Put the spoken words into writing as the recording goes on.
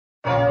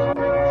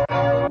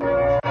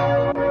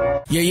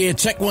Yeah,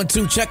 check 1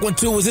 2, check 1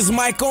 2. Is this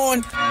mic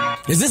on?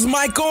 Is this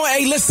mic on?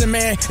 Hey, listen,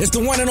 man, it's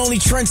the one and only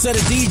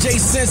trendsetter DJ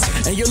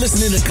Sense, and you're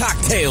listening to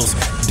Cocktails,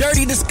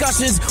 Dirty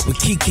Discussions with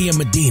Kiki and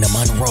Medina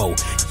Monroe.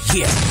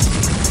 Yeah.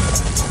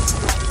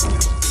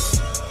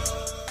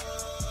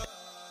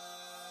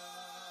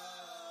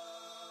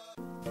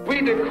 We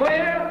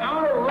declare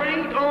our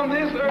right on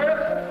this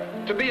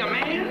earth to be a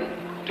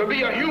man, to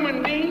be a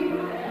human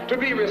being, to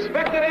be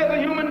respected as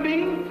a human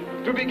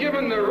being, to be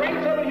given the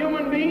rights of a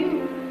human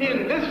being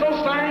in this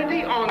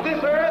society, on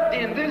this earth,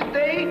 in this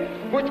day,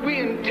 which we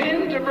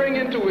intend to bring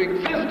into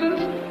existence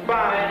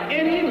by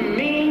any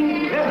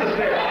means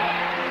necessary.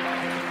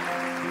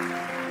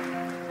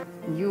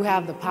 You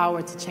have the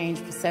power to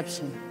change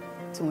perception,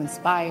 to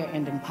inspire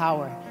and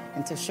empower,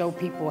 and to show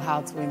people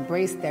how to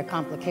embrace their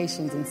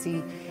complications and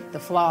see the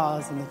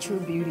flaws and the true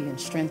beauty and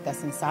strength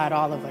that's inside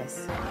all of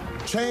us.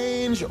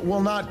 Change will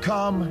not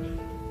come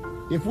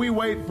if we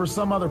wait for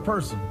some other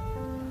person,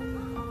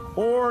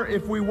 or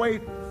if we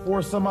wait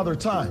for some other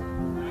time.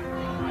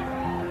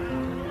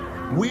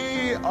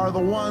 We are the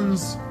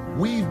ones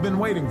we've been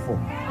waiting for.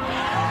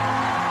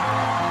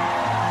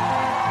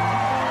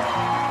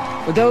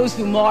 For those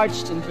who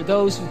marched, and for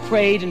those who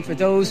prayed, and for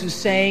those who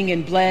sang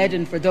and bled,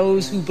 and for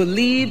those who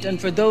believed, and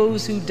for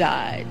those who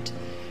died,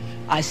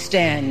 I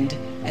stand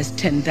as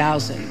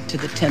 10,000 to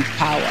the 10th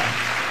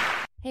power.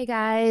 Hey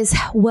guys,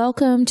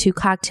 welcome to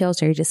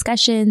Cocktails Dirty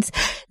Discussions.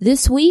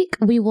 This week,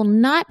 we will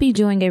not be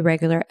doing a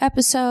regular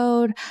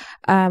episode.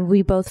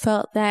 We both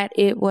felt that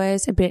it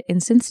was a bit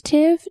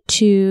insensitive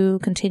to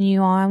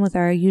continue on with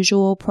our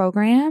usual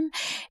program,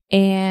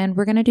 and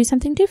we're going to do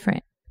something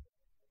different.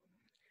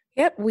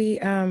 Yep, we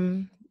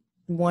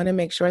want to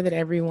make sure that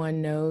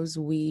everyone knows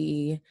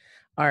we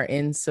are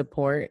in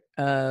support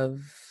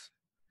of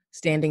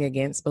standing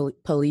against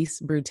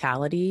police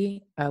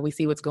brutality. We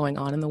see what's going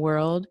on in the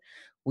world.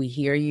 We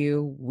hear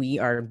you. We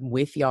are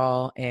with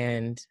y'all,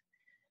 and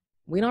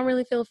we don't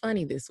really feel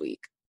funny this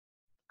week.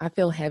 I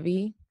feel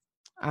heavy.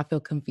 I feel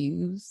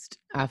confused.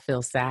 I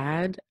feel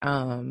sad.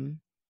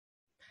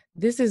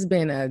 This has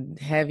been a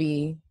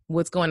heavy,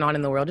 what's going on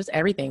in the world, just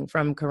everything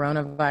from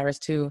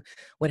coronavirus to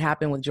what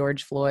happened with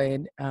George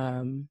Floyd.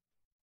 I'm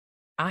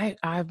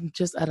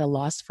just at a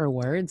loss for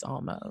words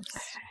almost.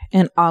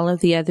 And all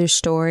of the other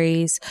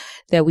stories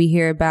that we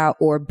hear about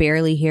or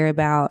barely hear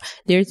about.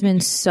 There's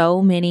been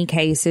so many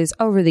cases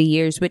over the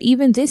years, but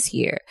even this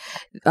year,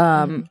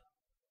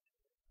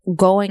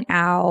 going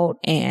out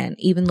and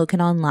even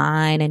looking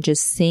online and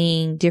just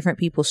seeing different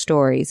people's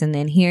stories and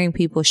then hearing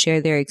people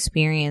share their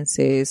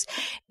experiences.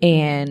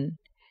 And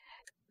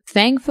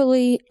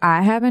thankfully,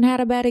 I haven't had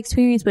a bad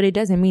experience, but it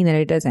doesn't mean that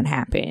it doesn't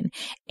happen.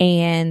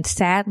 And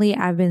sadly,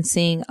 I've been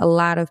seeing a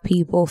lot of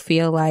people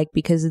feel like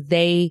because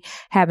they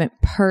haven't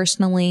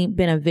personally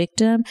been a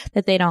victim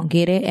that they don't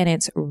get it. And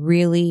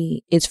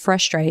it's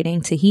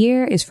frustrating to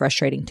hear. It's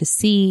frustrating to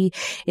see.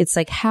 It's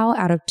like, how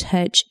out of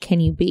touch can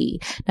you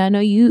be? Now, I know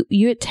you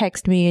had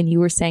texted me and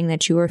you were saying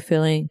that you were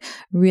feeling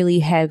really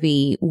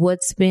heavy.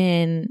 What's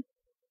been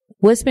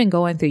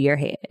going through your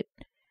head?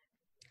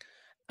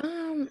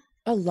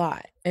 A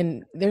lot.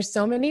 And there's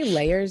so many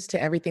layers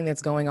to everything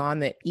that's going on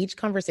that each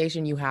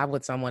conversation you have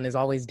with someone is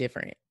always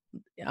different.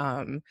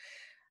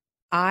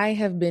 I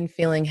have been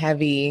feeling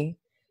heavy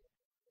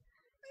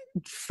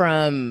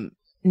from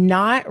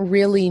not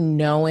really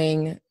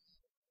knowing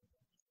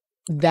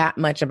that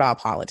much about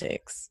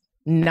politics,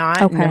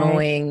 not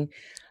knowing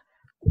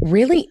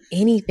really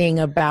anything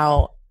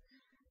about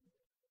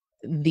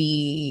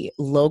the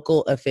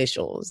local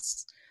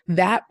officials.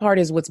 That part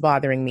is what's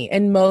bothering me.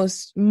 And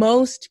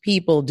most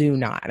people do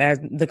not. As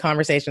the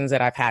conversations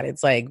that I've had,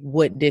 it's like,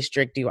 what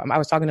district I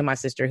was talking to my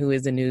sister who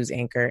is a news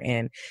anchor,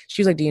 and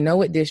she was like, do you know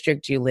what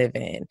district you live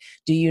in?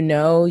 Do you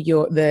know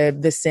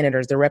the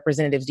senators, the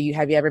representatives?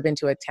 Have you ever been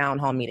to a town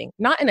hall meeting?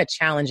 Not in a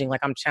challenging,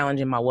 like I'm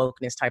challenging my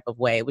wokeness type of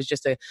way. It was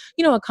just a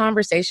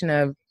conversation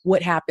of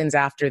what happens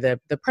after the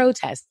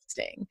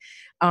protesting.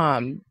 How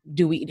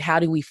do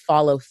we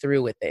follow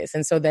through with this?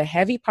 And so the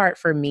heavy part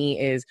for me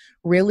is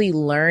really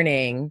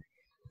learning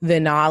the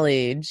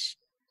knowledge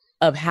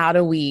of how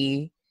do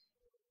we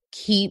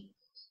keep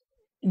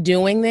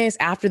doing this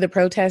after the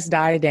protests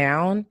die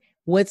down.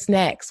 What's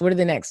next? What are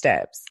the next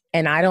steps?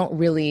 And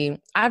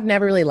I've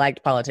never really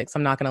liked politics.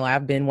 I'm not going to lie.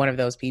 I've been one of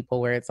those people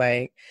where it's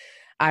like,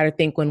 I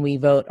think when we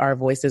vote, our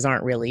voices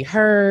aren't really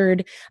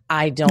heard.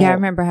 I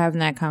remember having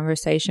that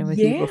conversation with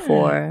you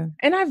before.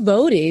 And I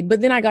voted,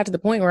 but then I got to the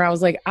point where I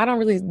was like,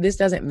 this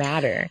doesn't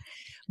matter.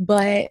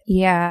 But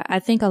yeah, I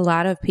think a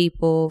lot of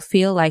people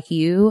feel like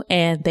you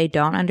and they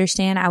don't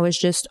understand. I was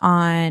just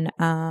on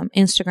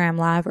Instagram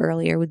Live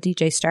earlier with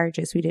DJ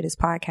Sturgis. We did his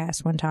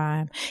podcast one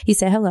time. He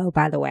said hello,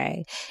 by the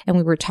way. And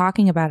we were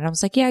talking about it. I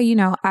was like, yeah,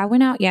 I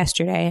went out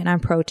yesterday and I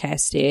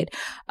protested.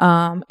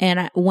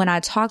 When I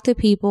talk to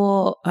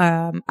people,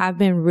 I've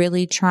been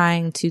really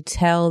trying to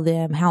tell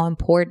them how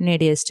important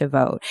it is to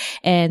vote.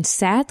 And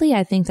sadly,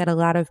 I think that a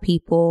lot of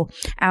people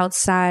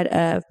outside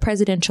of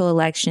presidential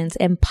elections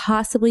and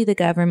possibly the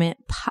government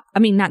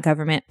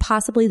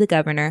possibly the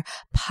governor,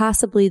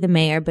 possibly the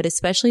mayor, but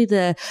especially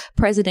the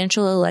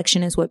presidential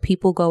election is what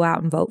people go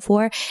out and vote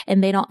for.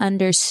 And they don't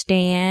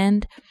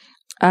understand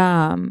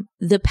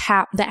the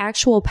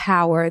actual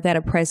power that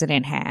a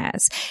president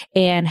has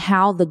and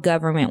how the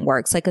government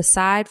works. Like,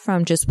 aside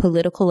from just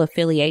political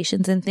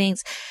affiliations and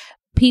things,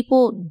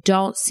 people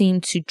don't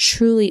seem to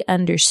truly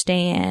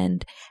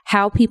understand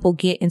how people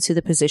get into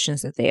the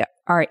positions that they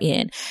are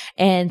in.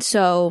 And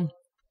so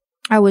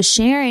I was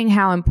sharing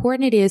how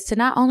important it is to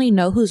not only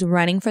know who's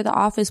running for the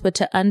office, but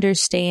to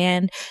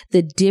understand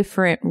the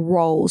different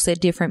roles that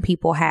different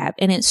people have.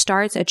 And it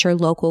starts at your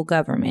local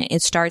government.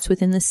 It starts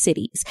within the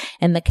cities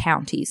and the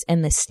counties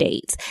and the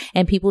states.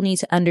 And people need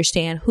to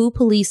understand who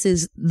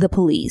polices the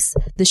police.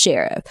 The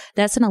sheriff,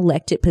 that's an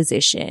elected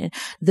position.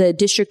 The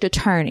district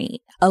attorney,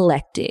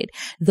 elected.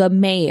 The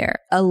mayor,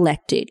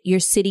 elected.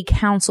 Your city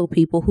council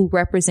people who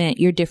represent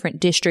your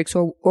different districts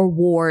or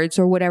wards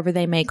or whatever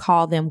they may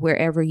call them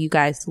wherever you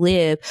guys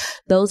live.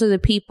 Those are the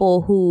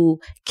people who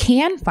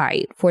can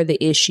fight for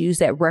the issues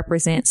that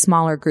represent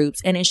smaller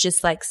groups. And it's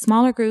just like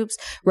smaller groups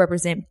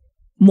represent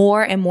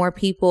more and more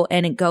people,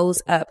 and it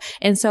goes up.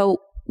 And so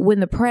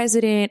when the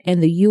president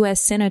and the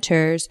U.S.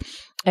 senators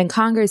and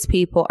Congress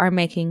people are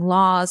making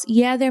laws,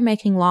 yeah, they're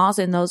making laws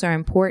and those are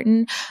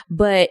important.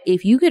 But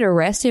if you get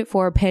arrested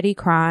for a petty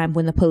crime,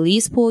 when the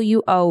police pull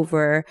you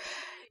over,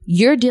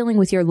 you're dealing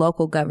with your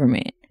local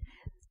government.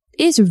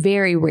 It's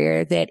very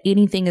rare that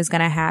anything is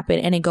going to happen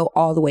and it go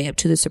all the way up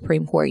to the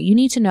Supreme Court. You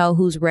need to know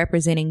who's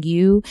representing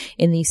you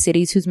in these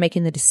cities, who's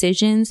making the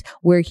decisions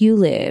where you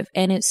live.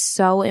 And it's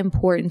so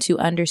important to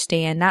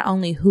understand not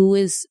only who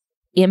is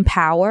in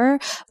power,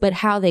 but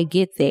how they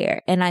get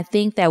there. And I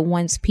think that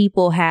once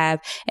people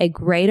have a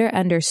greater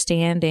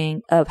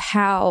understanding of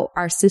how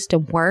our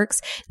system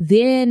works,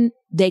 then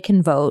they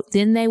can vote.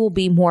 Then they will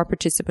be more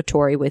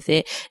participatory with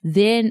it.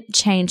 Then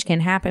change can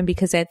happen,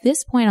 because at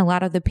this point, a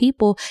lot of the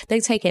people, they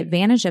take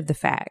advantage of the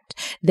fact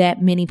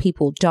that many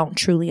people don't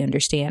truly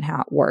understand how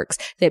it works,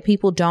 that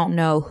people don't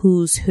know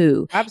who's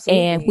who.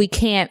 Absolutely.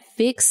 And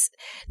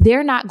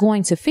they're not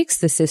going to fix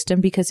the system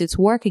because it's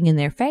working in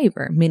their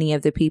favor. Many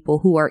of the people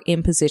who are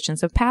in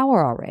positions of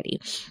power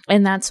already.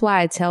 And that's why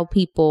I tell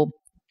people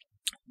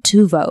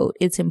to vote.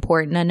 It's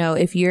important. I know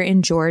if you're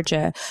in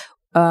Georgia,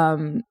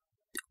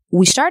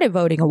 we started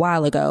voting a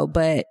while ago,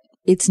 but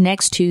it's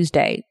next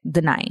Tuesday,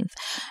 the 9th.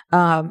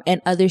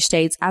 And other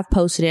states, I've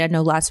posted it. I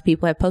know lots of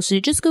people have posted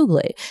it. Just Google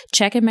it.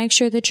 Check and make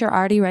sure that you're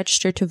already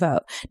registered to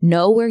vote.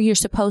 Know where you're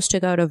supposed to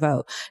go to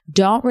vote.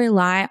 Don't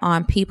rely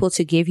on people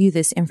to give you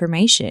this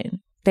information.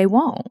 They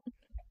won't.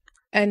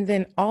 And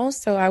then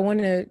also, I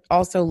want to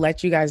also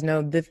let you guys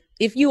know that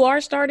if you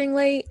are starting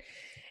late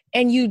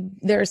and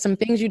there are some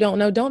things you don't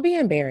know, don't be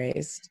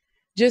embarrassed.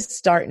 Just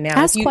start now.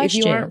 Ask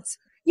questions.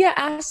 Yeah,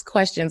 ask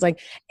questions. Like,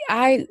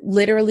 I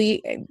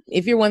literally,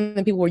 if you're one of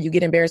the people where you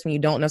get embarrassed when you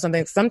don't know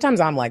something, sometimes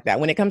I'm like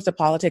that. When it comes to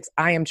politics,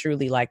 I am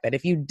truly like that.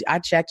 I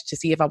checked to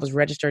see if I was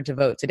registered to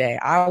vote today.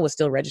 I was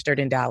still registered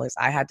in Dallas.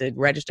 I had to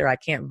register. I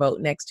can't vote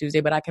next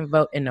Tuesday, but I can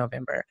vote in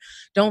November.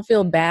 Don't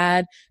feel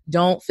bad.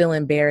 Don't feel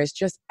embarrassed.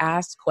 Just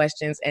ask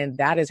questions. And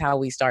that is how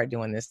we start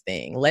doing this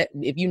thing.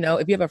 If you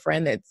have a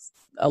friend that's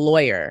a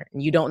lawyer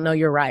and you don't know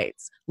your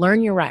rights,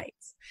 learn your rights.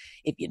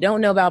 If you don't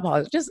know about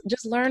politics,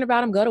 just learn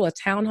about them. Go to a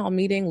town hall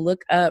meeting,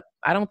 look up.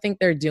 I don't think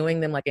they're doing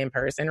them like in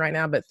person right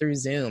now, but through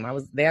Zoom.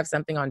 They have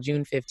something on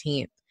June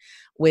 15th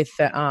with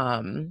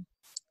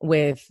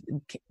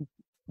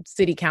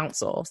city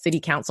council members.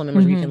 Mm-hmm.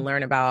 Where you can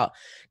learn about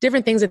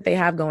different things that they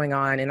have going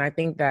on. And I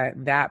think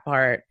that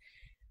part,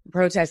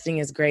 protesting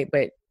is great,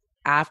 but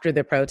after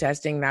the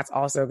protesting, that's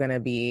also going to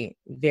be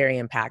very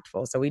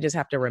impactful. So we just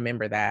have to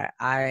remember that.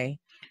 I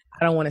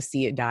don't want to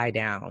see it die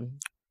down.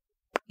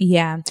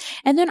 Yeah.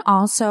 And then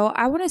also,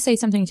 I want to say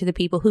something to the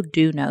people who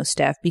do know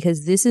stuff,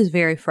 because this is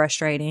very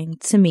frustrating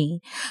to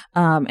me.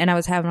 And I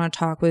was having a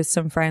talk with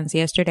some friends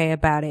yesterday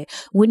about it.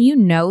 When you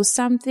know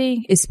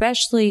something,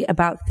 especially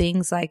about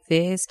things like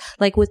this,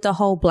 like with the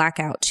whole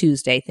Blackout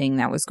Tuesday thing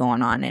that was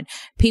going on, and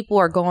people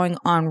are going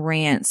on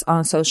rants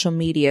on social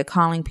media,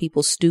 calling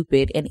people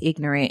stupid and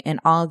ignorant and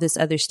all of this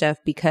other stuff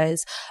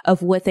because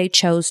of what they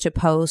chose to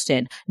post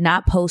and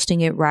not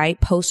posting it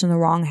right, posting the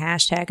wrong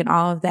hashtag and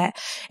all of that,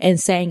 and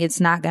saying it's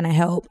not going to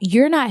help.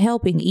 You're not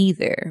helping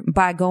either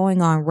by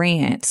going on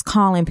rants,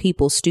 calling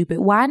people stupid.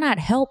 Why not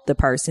help the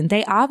person?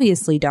 They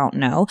obviously don't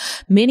know.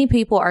 Many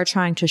people are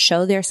trying to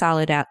show their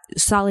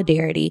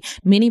solidarity.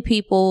 Many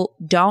people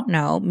don't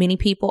know. Many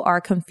people are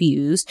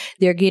confused.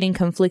 They're getting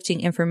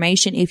conflicting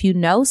information. If you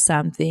know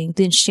something,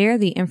 then share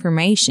the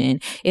information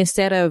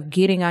instead of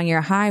getting on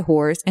your high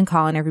horse and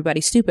calling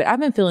everybody stupid. I've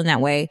been feeling that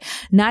way,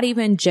 not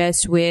even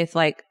just with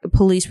like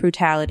police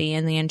brutality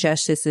and the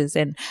injustices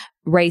and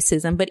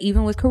racism, but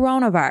even with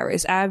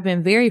coronavirus. I've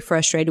been very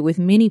frustrated with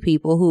many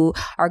people who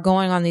are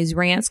going on these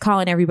rants,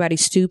 calling everybody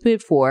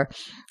stupid for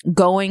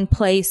going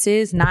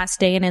places, not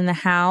staying in the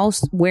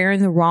house,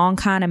 wearing the wrong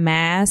kind of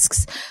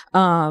masks,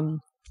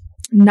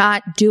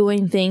 not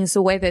doing things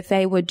the way that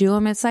they would do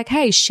them. It's like,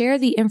 hey, share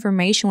the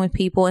information with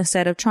people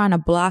instead of trying to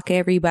block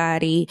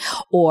everybody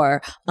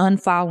or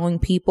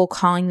unfollowing people,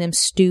 calling them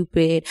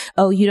stupid.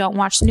 Oh, you don't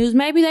watch the news?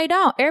 Maybe they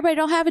don't. Everybody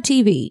don't have a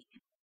TV.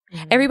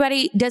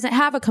 Everybody doesn't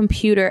have a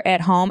computer at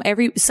home.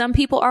 Some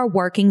people are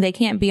working. They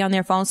can't be on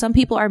their phone. Some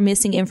people are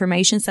missing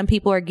information. Some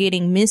people are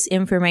getting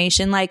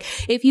misinformation. Like,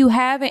 if you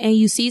have it and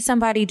you see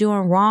somebody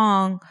doing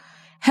wrong,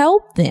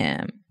 help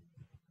them.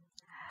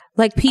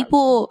 Like,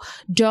 people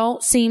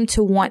don't seem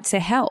to want to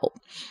help.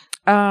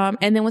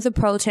 And then with the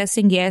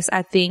protesting, yes,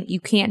 I think you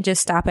can't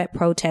just stop at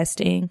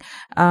protesting,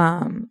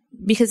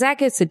 because that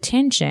gets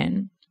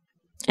attention.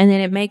 And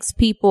then it makes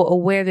people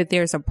aware that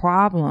there's a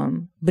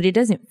problem, but it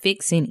doesn't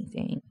fix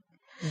anything.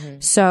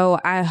 So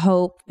I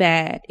hope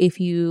that if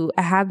you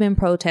have been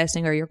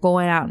protesting or you're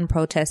going out and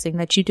protesting,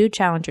 that you do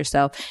challenge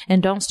yourself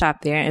and don't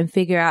stop there and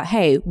figure out,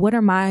 hey, what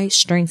are my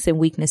strengths and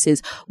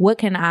weaknesses? What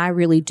can I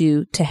really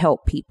do to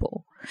help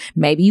people?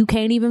 Maybe you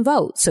can't even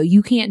vote, so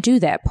you can't do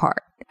that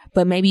part,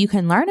 but maybe you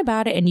can learn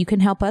about it and you can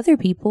help other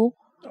people.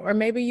 Or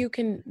maybe you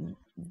can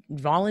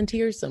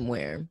volunteer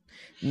somewhere.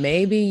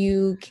 Maybe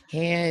you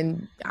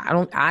can,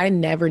 I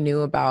never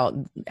knew about,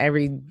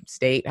 every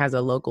state has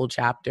a local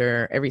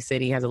chapter. Every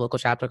city has a local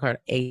chapter called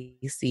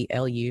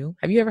ACLU.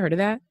 Have you ever heard of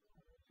that?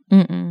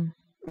 Mm-mm.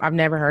 I've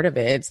never heard of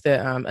it. It's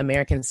the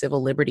American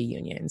Civil Liberty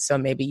Union. So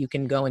maybe you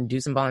can go and do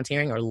some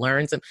volunteering or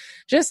learn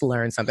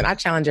something. I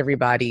challenge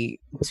everybody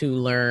to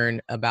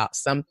learn about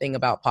something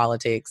about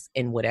politics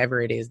and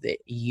whatever it is that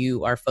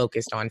you are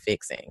focused on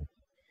fixing.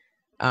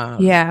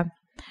 Yeah.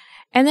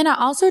 And then I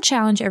also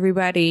challenge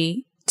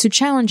everybody to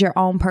challenge your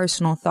own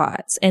personal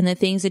thoughts and the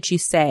things that you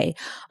say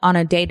on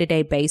a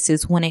day-to-day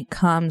basis when it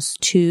comes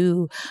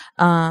to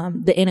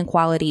the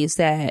inequalities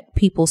that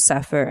people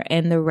suffer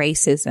and the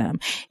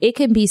racism. It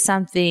can be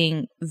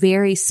something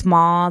very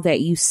small that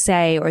you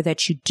say or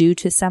that you do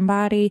to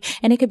somebody,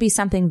 and it could be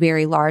something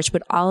very large,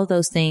 but all of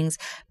those things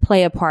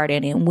play a part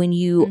in it. When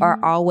you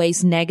are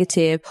always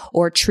negative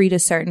or treat a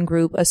certain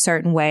group a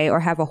certain way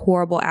or have a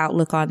horrible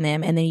outlook on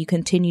them, and then you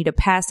continue to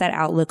pass that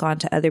outlook on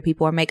to other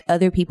people or make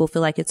other people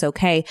feel like it's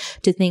okay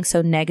to think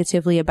so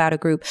negatively about a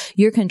group,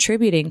 you're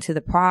contributing to the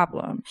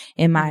problem,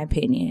 in my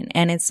opinion.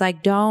 And it's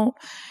like,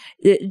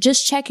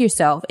 just check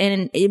yourself.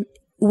 And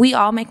we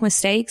all make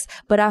mistakes,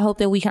 but I hope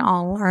that we can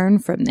all learn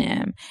from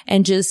them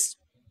and just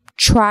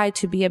try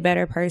to be a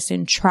better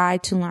person, try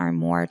to learn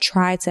more,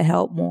 try to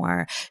help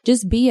more.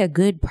 Just be a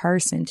good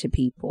person to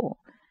people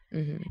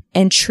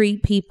and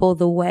treat people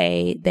the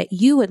way that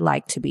you would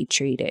like to be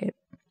treated.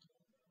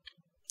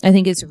 I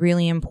think it's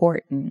really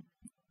important.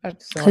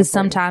 Because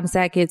sometimes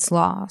that gets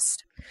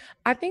lost.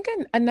 I think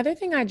another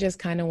thing I just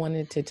kind of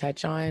wanted to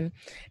touch on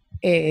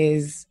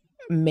is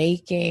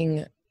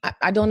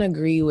I don't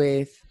agree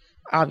with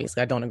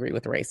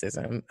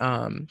racism,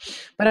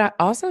 but I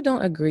also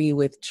don't agree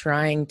with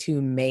trying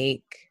to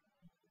make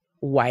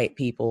white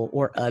people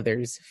or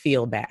others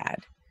feel bad.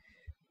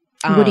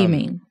 What do you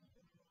mean?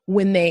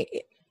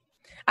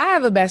 I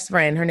have a best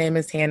friend. Her name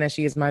is Hannah.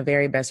 She is my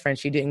very best friend.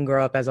 She didn't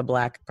grow up as a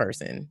Black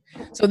person.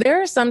 So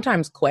there are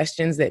sometimes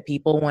questions that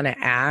people want to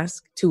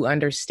ask to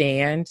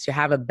understand, to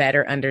have a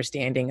better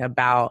understanding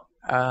about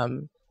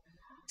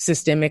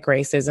systemic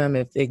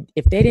racism.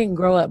 If they didn't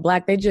grow up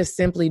Black, they just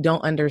simply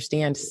don't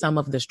understand some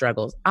of the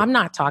struggles. I'm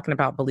not talking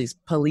about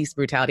police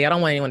brutality. I don't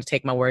want anyone to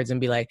take my words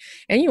and be like,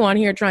 and you on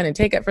here trying to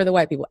take it for the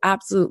white people.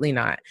 Absolutely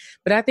not.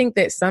 But I think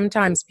that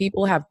sometimes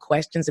people have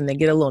questions and they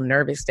get a little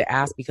nervous to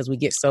ask because we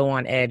get so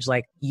on edge,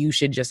 like, you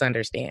should just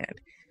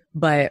understand.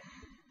 But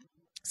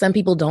some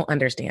people don't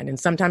understand. And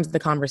sometimes the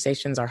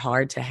conversations are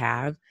hard to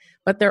have,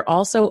 but they're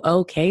also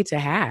okay to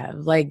have.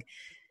 Like,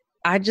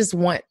 I just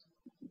want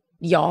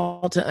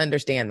y'all to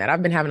understand that.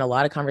 I've been having a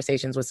lot of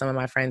conversations with some of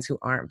my friends who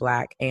aren't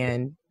Black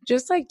and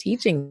just like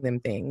teaching them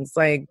things.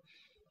 Like,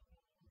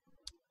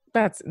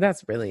 that's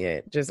really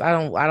it. Just I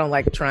don't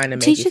like trying to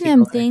make teaching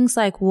them things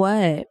like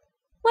what?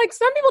 Like,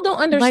 some people don't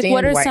understand. Like,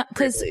 what are some?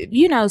 Because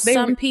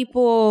some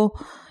people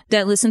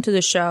that listen to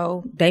the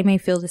show, they may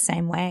feel the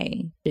same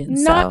way.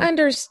 Not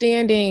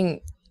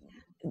understanding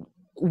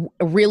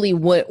really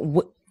what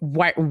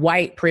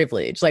white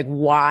privilege, like,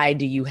 why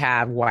do you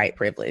have white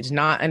privilege?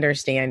 Not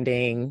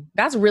understanding.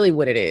 That's really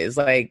what it is.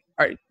 Like,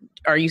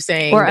 are you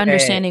saying, or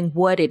understanding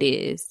what it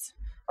is,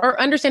 or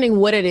understanding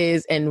what it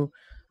is and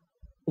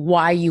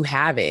why you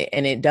have it?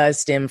 And it does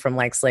stem from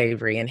like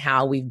slavery and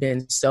how we've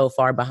been so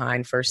far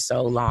behind for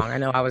so long. I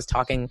know I was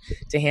talking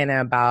to Hannah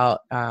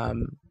about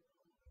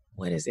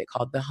what is it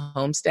called, the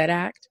Homestead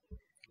Act,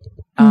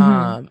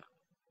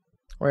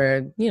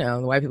 where,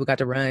 the white people got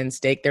to run,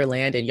 stake their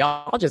land, and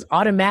y'all just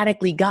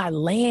automatically got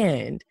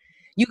land.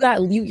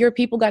 Your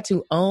people got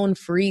to own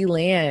free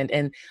land,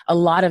 and a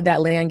lot of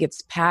that land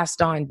gets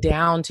passed on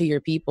down to your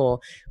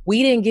people.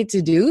 We didn't get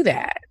to do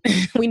that.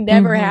 We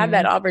never had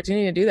that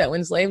opportunity to do that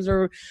when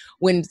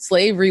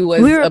slavery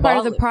was we were abolished. Part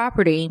of the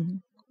property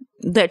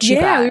that you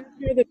got. We were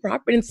part of the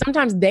property, and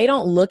sometimes they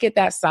don't look at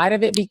that side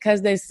of it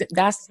because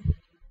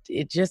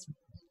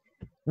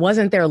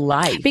wasn't their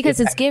life.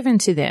 Because it's given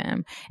to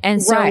them.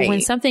 And so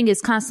when something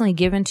is constantly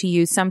given to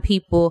you, some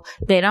people,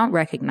 they don't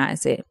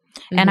recognize it.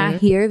 And I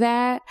hear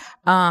that.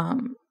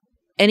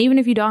 And even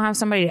if you don't have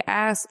somebody to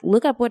ask,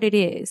 look up what it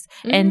is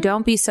and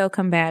don't be so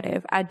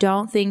combative. I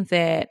don't think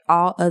that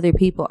all other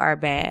people are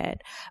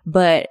bad,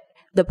 but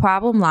the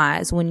problem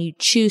lies when you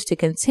choose to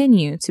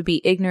continue to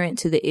be ignorant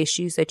to the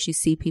issues that you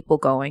see people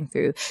going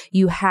through.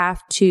 You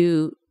have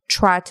to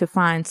try to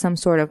find some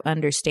sort of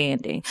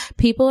understanding.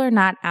 People are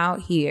not out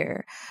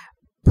here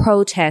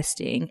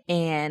protesting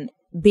and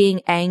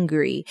being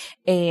angry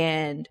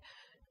and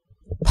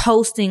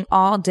posting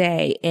all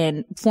day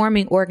and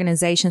forming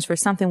organizations for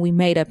something we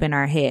made up in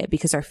our head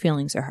because our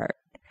feelings are hurt.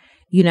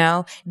 You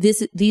know,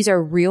 these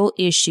are real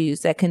issues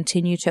that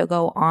continue to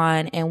go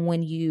on. And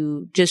when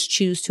you just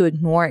choose to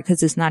ignore it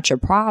because it's not your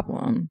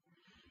problem,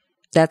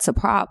 that's a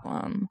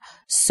problem.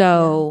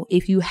 So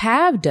if you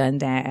have done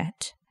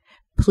that,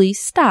 please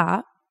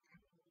stop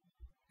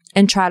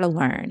and try to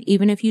learn.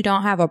 Even if you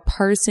don't have a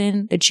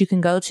person that you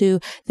can go to,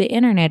 the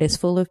internet is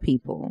full of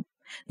people.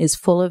 It's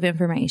full of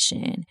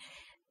information.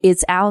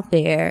 It's out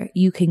there.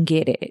 You can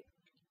get it.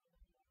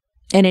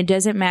 And it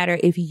doesn't matter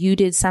if you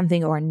did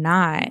something or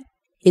not.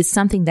 It's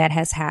something that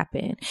has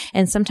happened.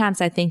 And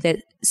sometimes I think that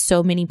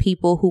so many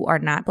people who are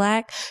not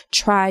Black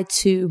try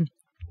to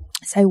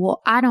say,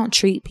 well, I don't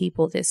treat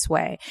people this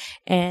way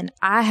and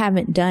I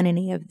haven't done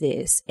any of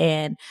this.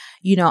 And,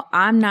 you know,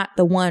 I'm not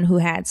the one who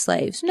had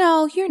slaves.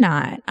 No, you're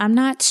not. I'm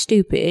not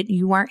stupid.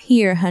 You weren't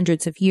here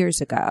hundreds of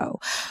years ago.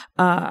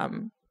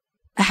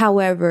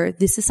 However,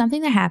 this is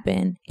something that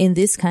happened in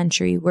this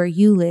country where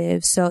you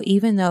live. So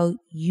even though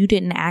you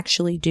didn't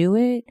actually do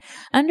it,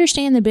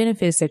 understand the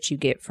benefits that you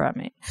get from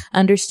it.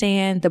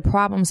 Understand the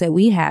problems that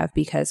we have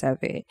because of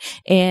it.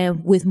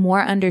 And with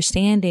more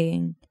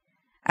understanding,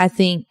 I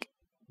think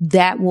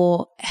that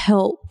will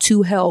help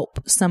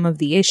some of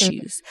the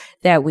issues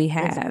that we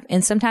have.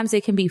 And sometimes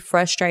it can be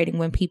frustrating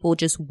when people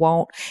just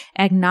won't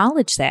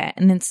acknowledge that.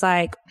 And it's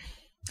like,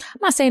 I'm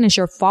not saying it's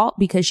your fault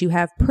because you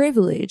have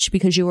privilege,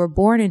 because you were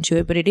born into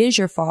it, but it is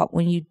your fault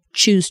when you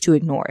choose to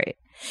ignore it.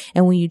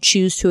 And when you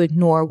choose to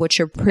ignore what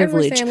your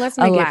privilege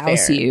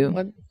allows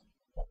you.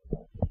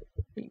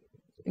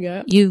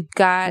 You've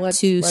got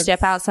to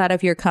step outside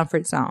of your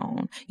comfort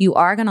zone. You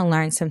are going to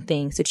learn some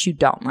things that you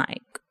don't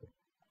like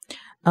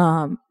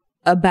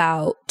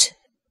about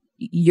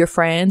your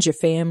friends, your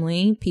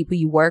family, people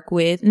you work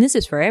with. And this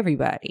is for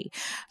everybody.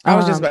 I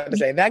was just about to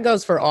say that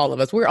goes for all of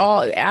us. We're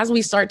all, as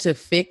we start to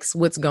fix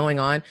what's going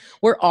on,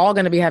 we're all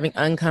going to be having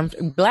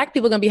Black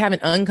people are going to be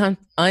having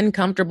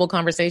uncomfortable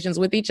conversations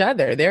with each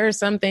other. There are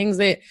some things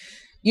that,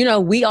 you know,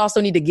 we also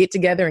need to get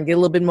together and get a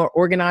little bit more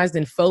organized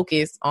and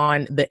focus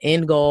on the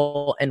end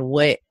goal and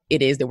what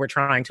it is that we're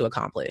trying to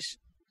accomplish.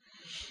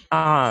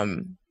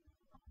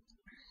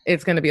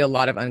 It's going to be a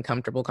lot of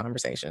uncomfortable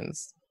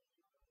conversations.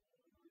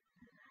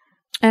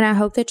 And I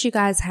hope that you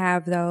guys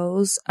have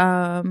those.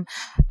 I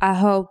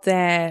hope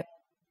that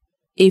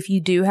if you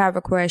do have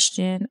a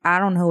question, I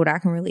don't know what I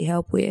can really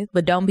help with,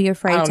 but don't be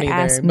afraid to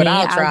ask me.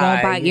 I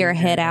won't bite your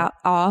head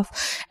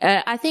off.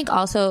 I think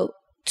also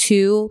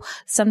too,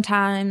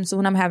 sometimes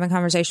when I'm having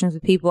conversations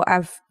with people,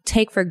 I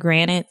take for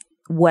granted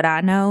what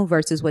I know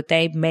versus what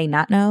they may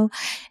not know.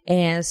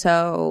 And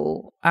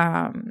so,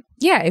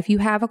 if you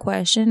have a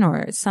question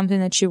or something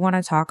that you want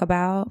to talk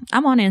about,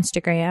 I'm on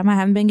Instagram. I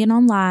haven't been getting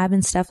on live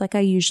and stuff like I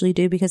usually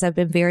do because I've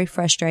been very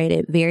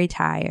frustrated, very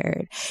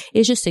tired.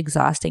 It's just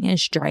exhausting.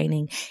 It's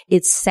draining.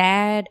 It's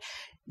sad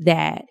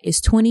that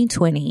it's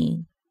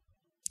 2020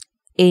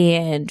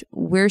 and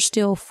we're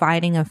still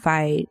fighting a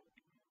fight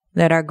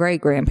that our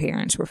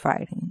great-grandparents were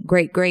fighting.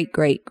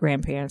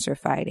 Great-great-great-grandparents are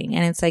fighting.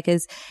 And it's like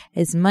as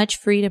much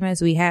freedom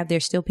as we have,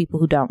 there's still people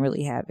who don't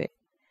really have it.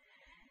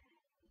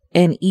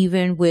 And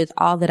even with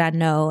all that I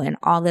know and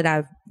all that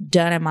I've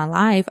done in my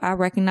life, I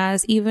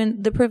recognize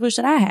even the privilege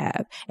that I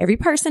have. Every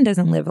person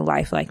doesn't live a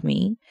life like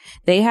me.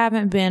 They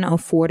haven't been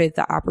afforded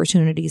the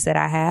opportunities that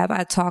I have.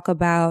 I talk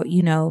about,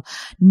 you know,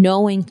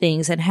 knowing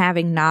things and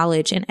having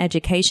knowledge and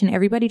education.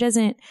 Everybody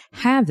doesn't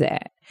have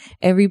that.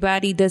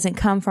 Everybody doesn't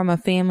come from a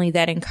family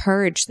that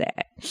encouraged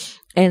that.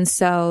 And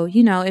so,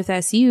 you know, if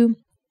that's you,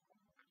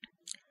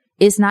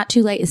 it's not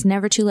too late. It's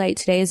never too late.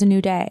 Today is a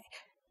new day.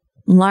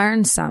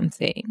 Learn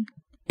something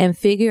and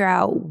figure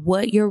out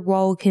what your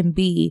role can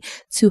be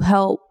to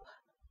help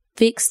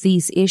fix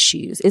these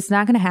issues. It's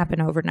not going to happen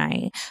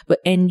overnight,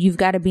 and you've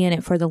got to be in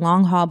it for the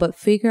long haul, but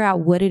figure out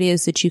what it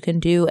is that you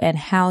can do and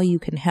how you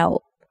can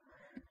help.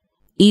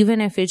 Even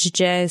if it's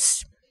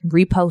just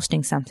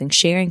reposting something,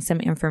 sharing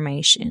some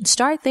information,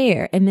 start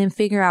there and then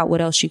figure out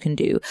what else you can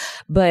do.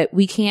 But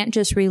we can't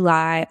just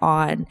rely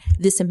on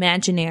this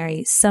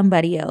imaginary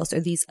somebody else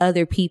or these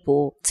other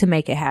people to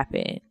make it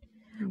happen.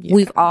 Yeah.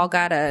 We've all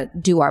got to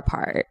do our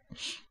part.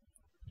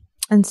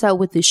 And so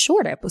with this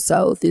short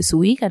episode this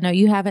week, I know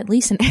you have at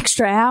least an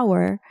extra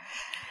hour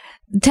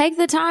take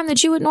the time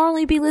that you would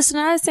normally be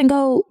listening to us and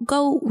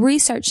go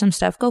research some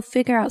stuff. Go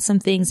figure out some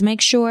things.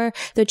 Make sure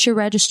that you're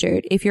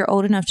registered. If you're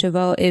old enough to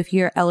vote, if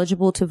you're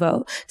eligible to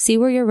vote, see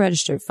where you're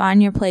registered.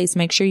 Find your place.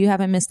 Make sure you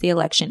haven't missed the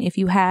election. If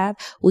you have,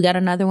 we got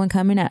another one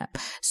coming up.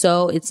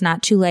 So it's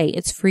not too late.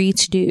 It's free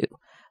to do.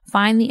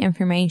 Find the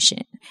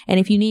information. And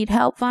if you need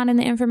help finding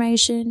the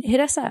information, hit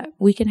us up.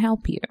 We can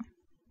help you.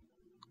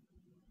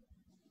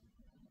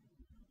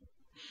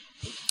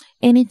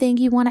 Anything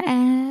you want to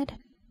add?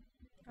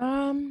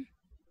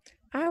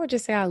 I would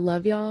just say I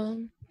love y'all.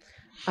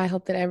 I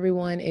hope that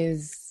everyone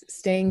is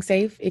staying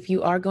safe. If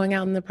you are going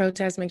out in the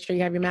protest, make sure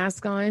you have your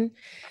mask on.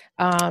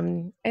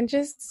 And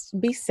just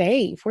be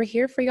safe. We're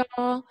here for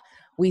y'all.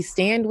 We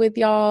stand with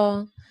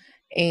y'all.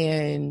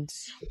 And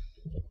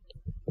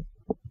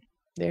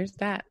there's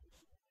that.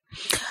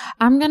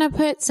 I'm going to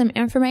put some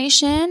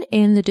information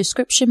in the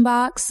description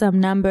box, some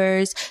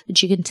numbers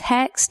that you can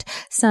text,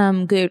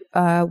 some good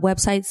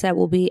websites that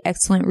will be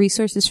excellent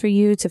resources for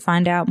you to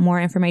find out more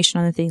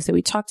information on the things that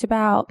we talked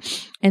about.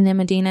 And then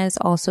Medina has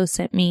also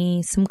sent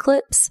me some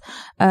clips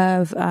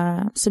of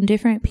some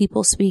different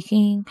people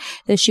speaking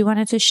that she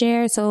wanted to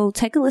share. So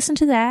take a listen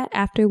to that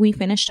after we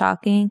finish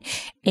talking,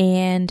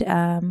 and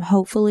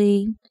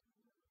hopefully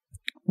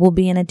we'll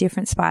be in a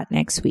different spot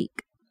next week.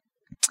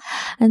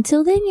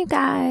 Until then, you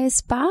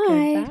guys, bye.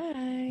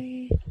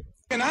 Bye.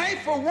 And I,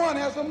 for one,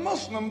 as a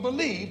Muslim,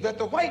 believe that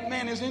the white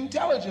man is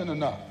intelligent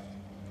enough.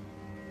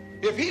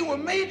 If he were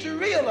made to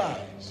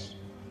realize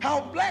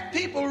how black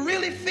people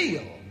really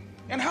feel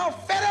and how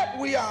fed up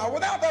we are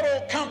without that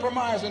old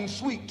compromise and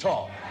sweet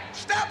talk.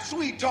 Stop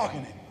sweet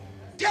talking him.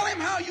 Tell him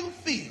how you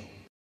feel.